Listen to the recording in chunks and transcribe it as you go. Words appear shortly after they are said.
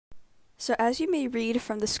So as you may read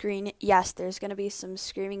from the screen, yes, there's going to be some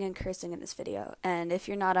screaming and cursing in this video. And if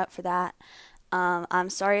you're not up for that,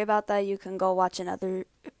 I'm sorry about that. You can go watch another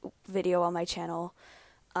video on my channel.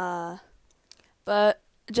 But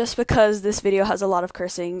just because this video has a lot of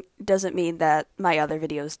cursing doesn't mean that my other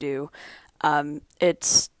videos do. I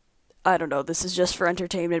don't know, this is just for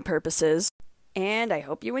entertainment purposes. And I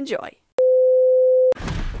hope you enjoy.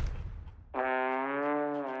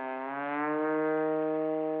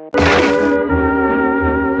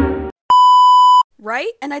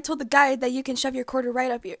 Right? And I told the guy that you can shove your quarter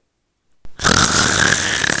right up your...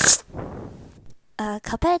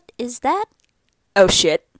 Cuphead, is that? Oh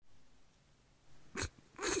shit.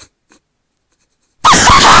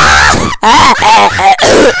 Oh,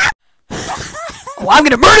 I'm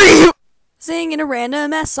gonna murder you! Singing a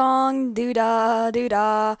random ass song, doo-da,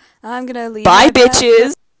 doo-da. I'm gonna leave. Bye,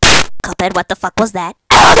 bitches! Cuphead, what the fuck was that?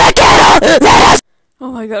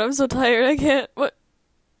 Oh my god, I'm so tired, I can't.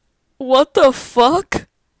 What the fuck?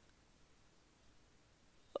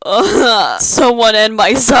 Someone end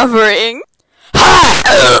my suffering.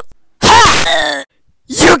 Ha! Ha!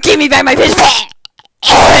 You give me back my fish!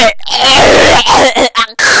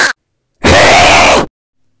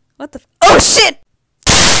 What the oh shit!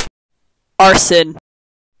 Arson.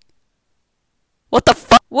 What the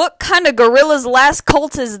fuck? What kind of gorilla's last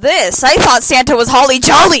cult is this? I thought Santa was holly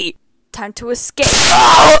jolly! Time to escape.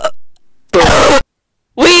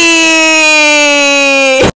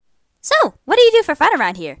 Wee! So, what do you do for fun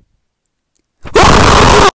around here?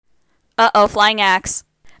 Uh-oh, flying axe.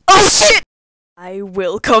 Oh shit! I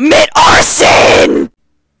will commit arson!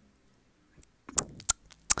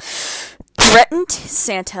 Threatened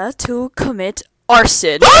Santa to commit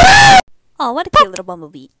arson. Oh, what a cute little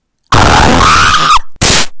bumblebee.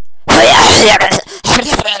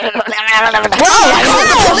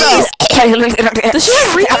 Does she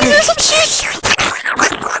have rabies or some shit?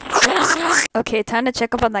 Okay, time to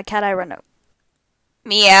check up on that cat I run out.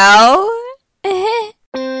 Meow.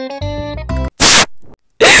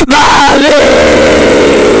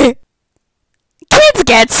 Mommy! Kids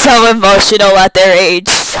get so emotional at their age.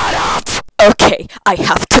 Shut up! Okay, I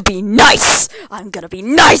have to be nice. I'm gonna be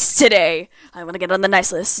nice today. I wanna get on the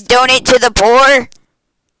nice list. Donate to the poor.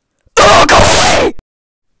 Oh, go away!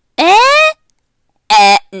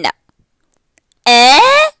 No.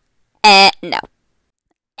 No.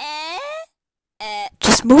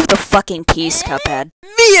 Just move the fucking piece, Cuphead.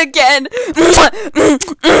 Me again!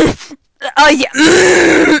 Oh yeah.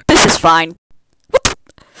 This is fine.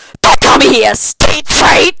 Don't tell me he has stage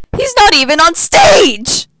fright! He's not even on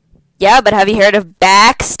stage! Yeah, but have you heard of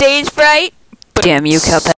backstage fright? Damn you,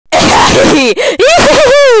 Cuphead.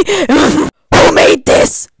 Who made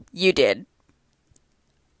this? You did.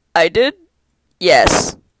 I did?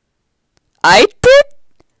 Yes. I did?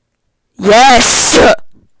 Yes!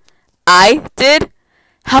 I did?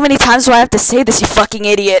 How many times do I have to say this, you fucking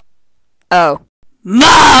idiot? Oh.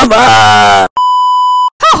 Mama!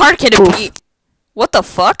 How hard can it be? What the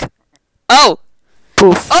fuck? Oh!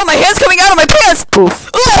 Poof. Oh, my hand's coming out of my pants! Poof.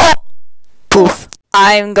 Oh! Poof.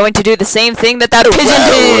 I'm going to do the same thing that pigeon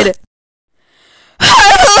did!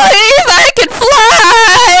 I believe I can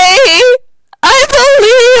fly! I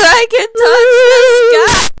believe I can touch the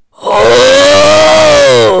sky!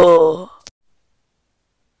 Oh!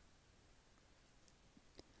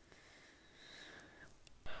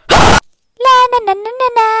 La na na na na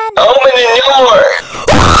na. How many